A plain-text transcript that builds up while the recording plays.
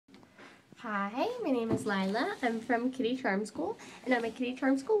Hi, my name is Lila. I'm from Kitty Charm School, and I'm a Kitty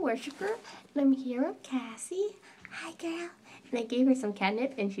Charm School worshiper, and I'm here with Cassie. Hi, girl. And I gave her some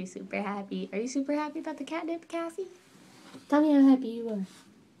catnip, and she's super happy. Are you super happy about the catnip, Cassie? Tell me how happy you are.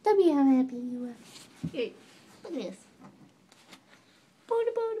 Tell me how happy you are. Here, look at this.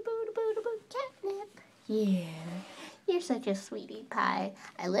 Catnip. Yeah. You're such a sweetie pie.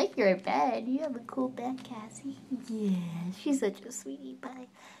 I like your bed. You have a cool bed, Cassie. Yeah, she's such a sweetie pie.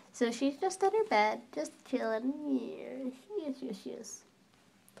 So she's just at her bed, just chilling. Yeah, yes.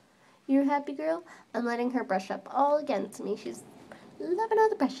 You're a happy girl? I'm letting her brush up all against me. She's loving all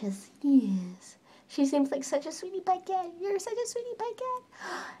the brushes. Yes. She seems like such a sweetie pie cat. You're such a sweetie pie cat.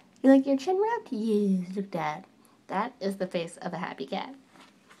 You like your chin wrapped? Yes, look at that. That is the face of a happy cat.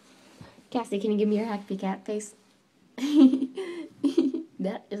 Cassie, can you give me your happy cat face?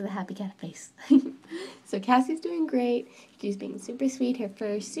 That is the happy cat face. So Cassie's doing great. She's being super sweet. Her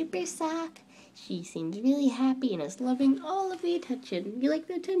fur is super soft. She seems really happy and is loving all of the attention. You like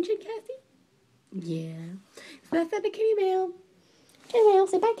the attention, Cassie? Yeah. So that's at the kitty mail. Kitty mail.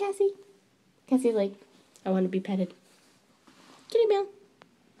 Say bye, Cassie. Cassie's like, I want to be petted. Kitty mail.